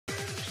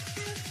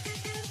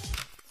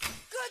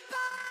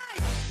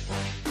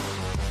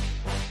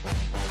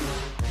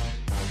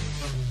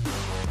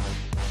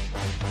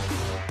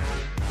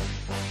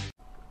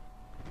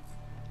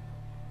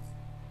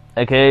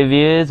Okay,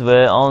 viewers,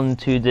 we're on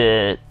to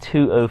the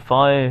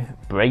 205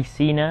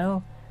 Brecci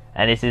now,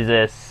 and this is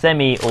a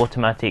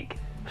semi-automatic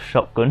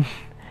shotgun.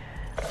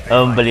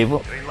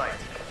 Unbelievable.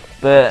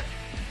 But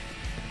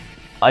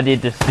I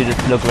did just do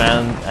this look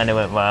around and it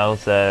went well,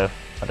 so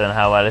I don't know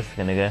how well this is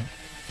gonna go.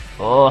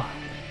 Oh,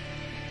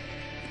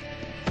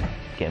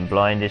 getting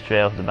blinded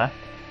straight off the back.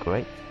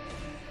 Great.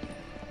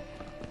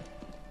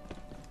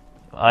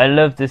 I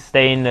love to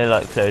stay in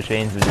the close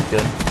range with this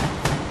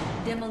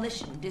gun.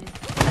 Demolition did.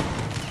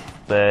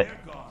 But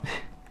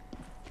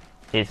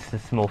it's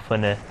just more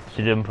fun to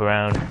jump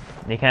around.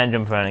 You can't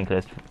jump around in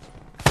close.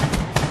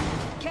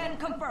 Can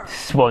confirm.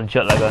 Swan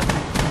shot like that.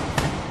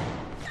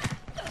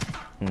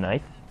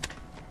 Nice.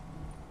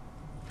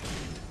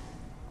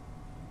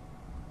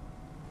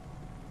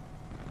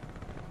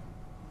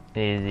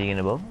 Is he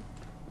gonna bomb?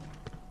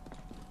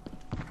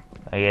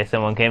 I guess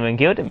someone came and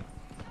killed him.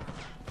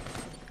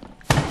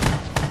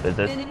 But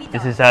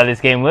this is how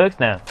this game works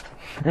now.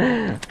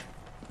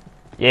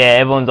 Yeah,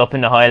 everyone's up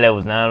in the high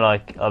levels now.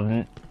 Like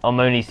I'm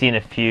only seeing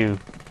a few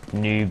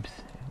noobs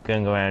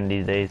going around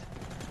these days.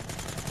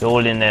 They're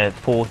all in their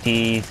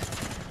 40s,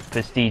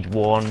 prestige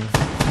 1.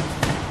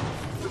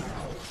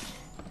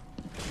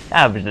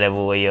 Average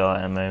level where you are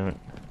at the moment.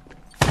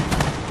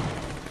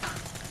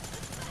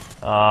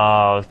 Oh,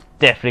 I was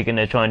definitely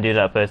gonna try and do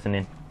that person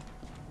in.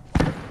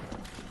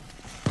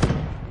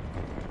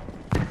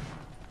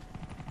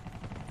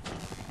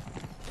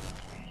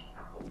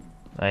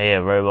 I hear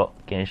a robot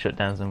getting shut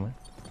down somewhere.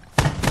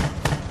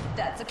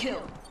 That's a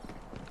kill.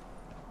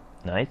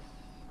 Nice.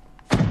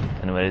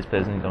 Don't know where this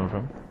person's gone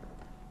from.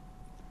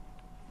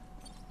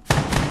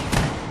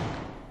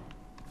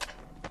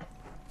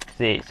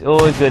 See, it's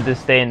always good to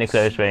stay in the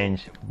close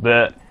range,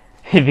 but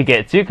if you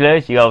get too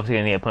close, you're obviously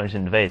going to get punched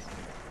in the face.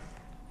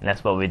 And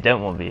that's what we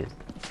don't want viewers.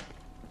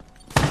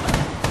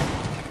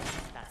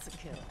 That's a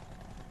kill.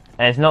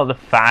 And it's not the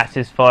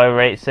fastest fire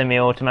rate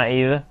semi-automatic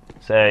either,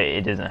 so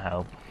it doesn't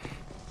help.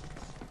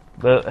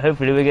 But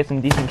hopefully we get some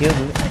decent kills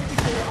with it.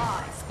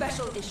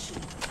 Special issue.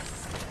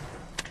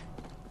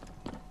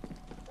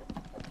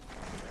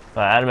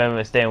 Right, at the moment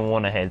we're staying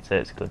 1 ahead, so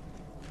it's good.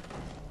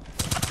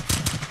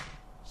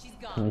 She's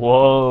gone.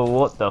 Whoa,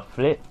 what the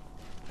flip?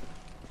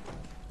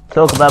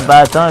 Talk about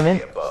bad timing.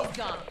 She's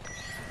gone.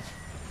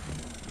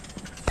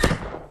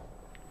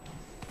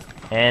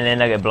 And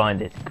then I get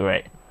blinded.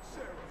 Great.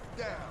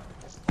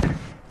 I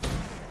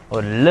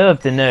would love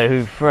to know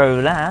who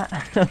threw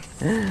that.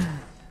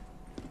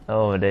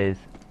 Oh my days.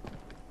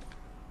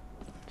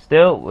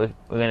 Still, we're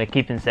going to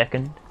keep in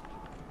second.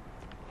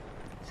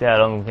 See how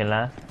long we can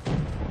last.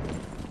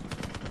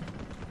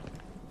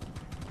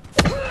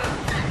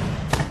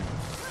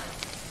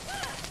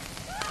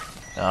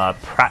 I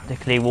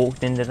practically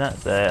walked into that,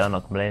 so I'm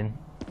not complaining.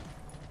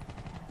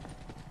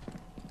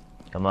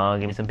 Come on,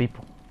 give me some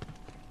people.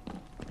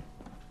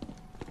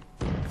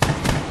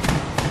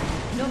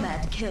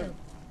 Nomad kill.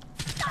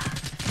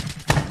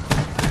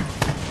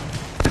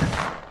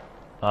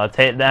 I'll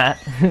take that.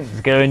 It's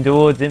going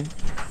towards him.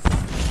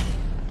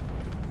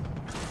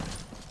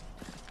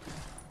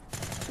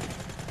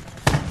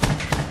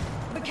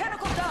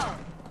 Mechanical down.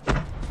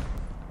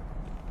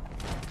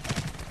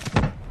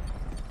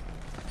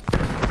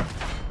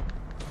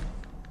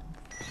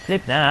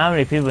 Flip now, how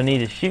many people need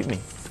to shoot me?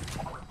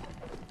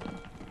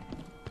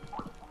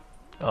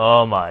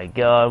 Oh my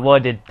god,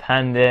 what did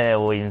Panda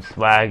or even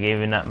Swag,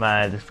 even that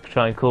man, just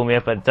try and call me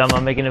up at the time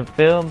I'm making a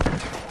film?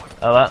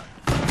 Oh well.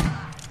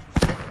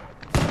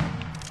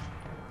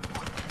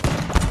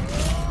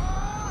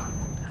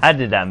 How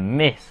did I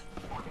miss?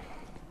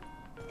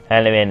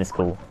 Let me end this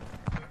call.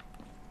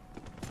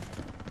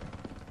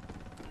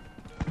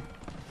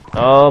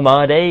 Oh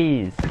my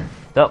days!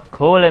 Stop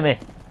calling me!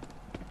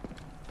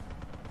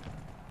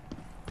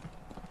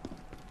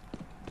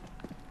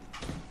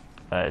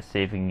 Alright, let's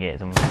see if we can get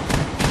someone.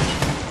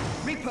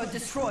 Reaper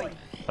destroyed.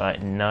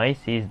 Right, nice,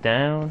 he's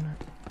down.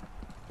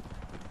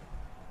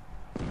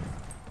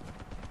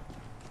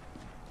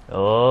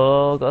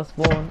 Oh, got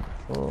spawned.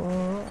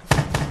 Oh.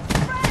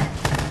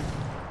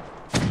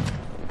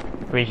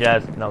 3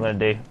 shots, not gonna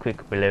do.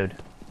 Quick reload.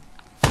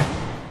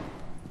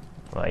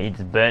 Right, he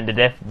just burnt to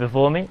death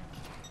before me.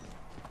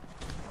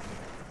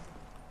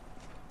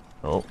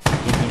 Oh,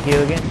 did he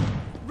kill again?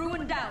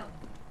 Ruin down.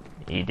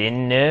 He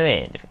didn't know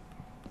it.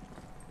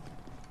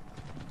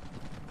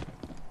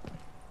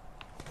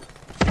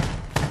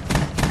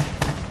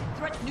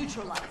 Threat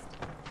neutralized.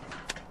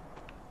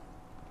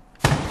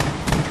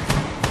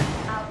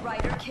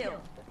 Outrider kill.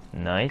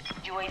 Nice.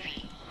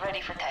 UAV ready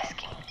for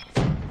tasking.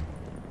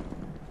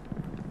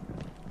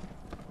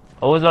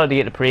 I always like to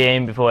get the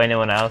pre-aim before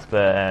anyone else,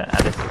 but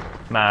at this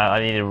matter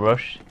I need to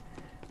rush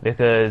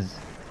because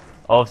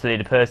obviously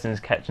the person's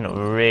catching up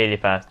really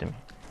fast to me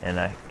and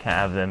I can't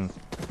have them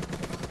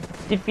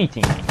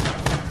defeating me.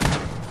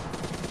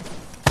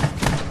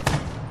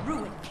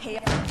 Ruin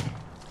chaos.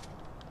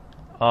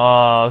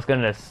 Oh, I was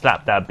gonna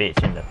slap that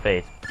bitch in the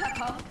face.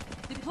 Pepper,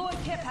 deploy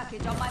care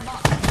package on my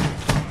mark.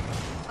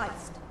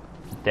 Iced.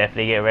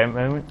 Definitely get a rent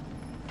moment.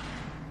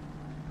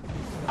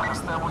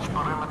 Establish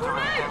perimeter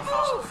at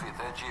 10,000 feet,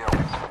 AGL.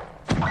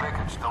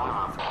 Package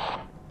delivered.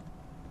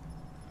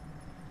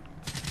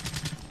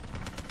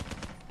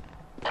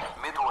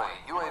 Midway,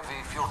 UAV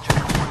fuel check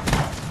complete.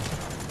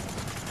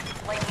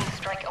 Lightning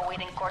strike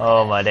awaiting coordinates.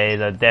 Oh my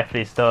days, I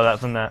definitely stole that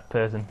from that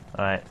person.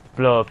 Alright,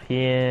 blow up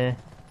here.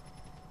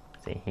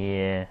 See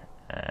here.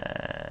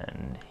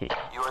 And here.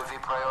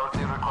 UAV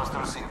priority request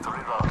received.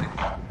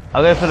 Rerouting.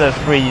 I'll go for the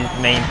 3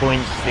 main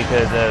points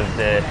because of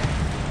the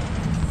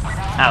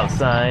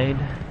outside.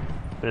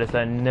 But looks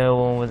like no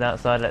one was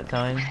outside at that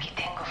time.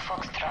 Tango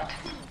Foxtrot.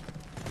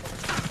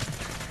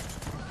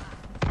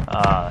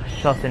 Ah,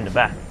 shot in the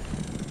back.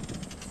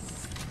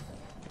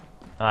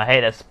 Oh, I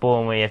hate that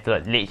spawn where you have to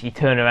like literally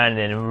turn around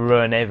and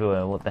run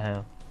everywhere. What the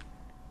hell?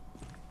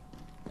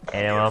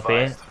 Anyone up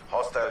here?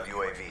 Hostile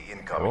UAV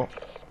incoming. Oh.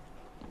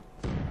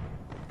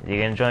 Is he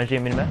gonna try and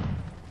shoot me in the back?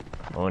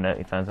 Oh no,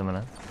 he found someone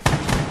else.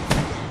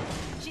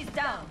 She's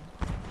down.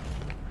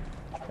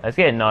 Let's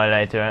get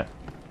Annihilator out.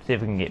 See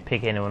if we can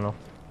pick anyone off.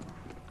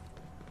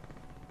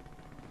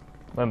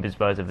 Won't be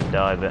surprised if I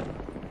die, but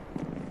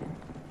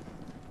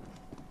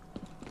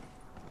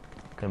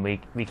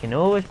we can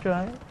always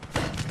try it.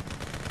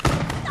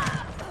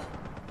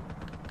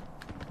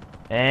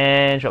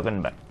 And shotgun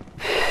in the back.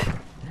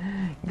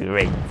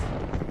 Great.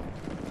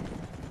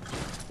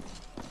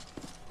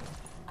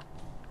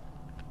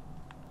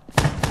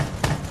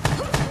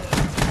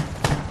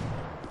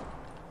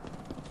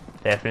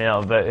 Definitely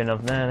not voting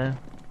up there now.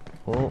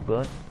 Oh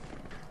god.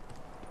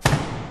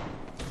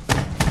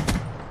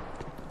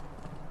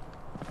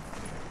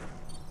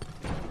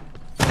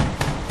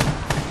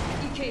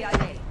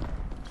 EKIA.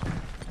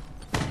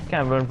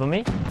 Can't run for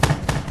me.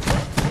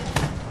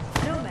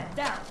 Nomad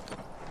down.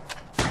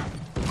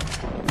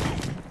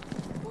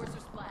 Forcer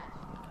splash.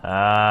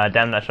 Ah,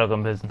 damn that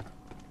shotgun person.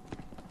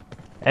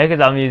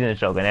 Because I'm using a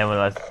shotgun, everyone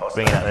likes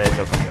bringing out their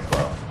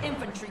shotgun.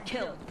 Infantry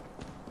killed.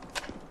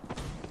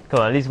 Come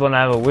on, at least want to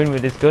have a win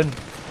with this gun.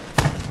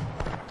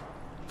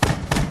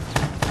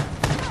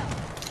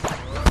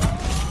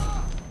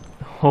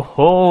 Ho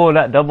ho,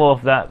 that double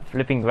off that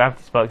flipping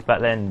gravity spikes back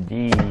then,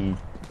 jeez.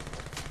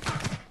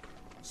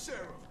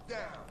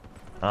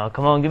 Oh,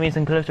 come on, give me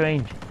some close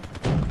range.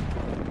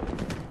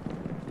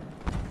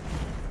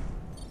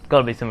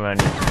 Gotta be somewhere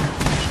around here.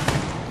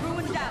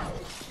 Ruin down.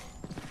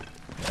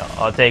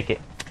 I'll take it.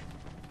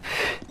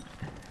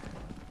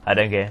 I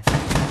don't care.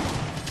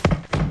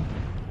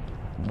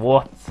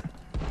 What?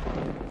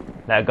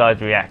 That guy's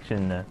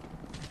reaction there.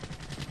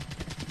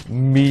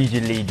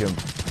 Immediately jump.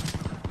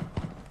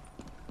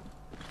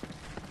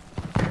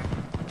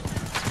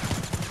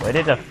 Where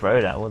did I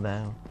throw that? What the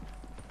hell?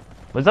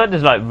 Was that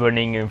just like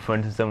running in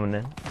front of someone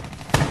then?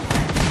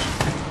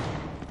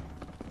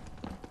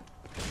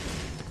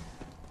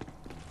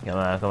 Come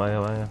on, come on,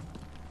 come on.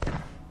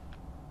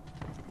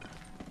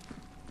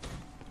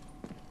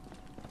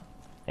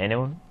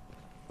 Anyone?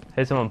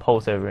 Here's someone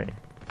pulse over it.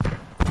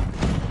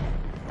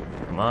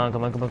 Come on,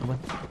 come on, come on, come on.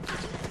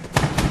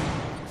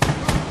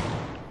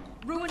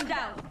 Ruin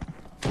down.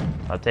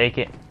 I'll take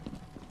it.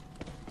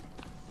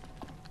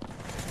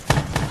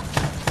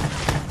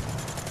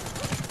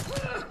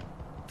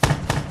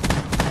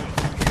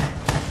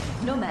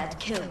 Nomad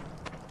killed.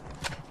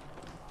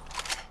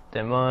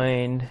 Don't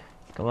mind.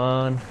 Come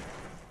on.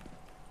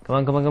 Come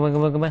on, come on, come on,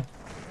 come on, come on.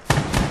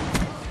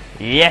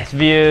 Yes,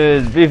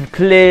 viewers! We've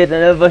cleared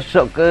another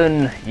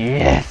shotgun!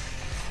 Yes!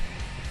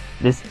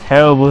 This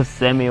terrible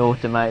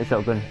semi-automatic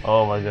shotgun.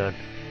 Oh my god.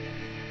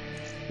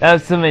 That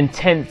was some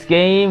intense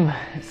game.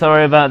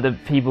 Sorry about the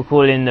people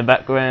calling in the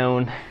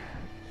background.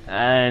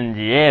 And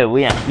yeah,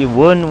 we actually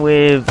won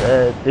with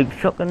the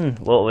shotgun.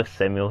 What was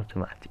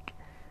semi-automatic?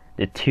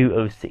 The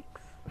 206.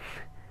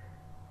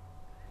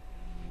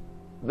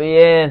 But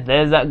yeah,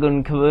 there's that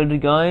gun covered,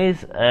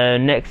 guys.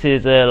 Next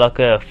is like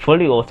a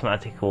fully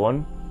automatic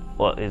one.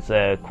 What is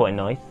quite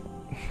nice.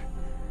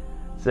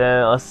 So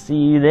I'll see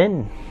you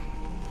then.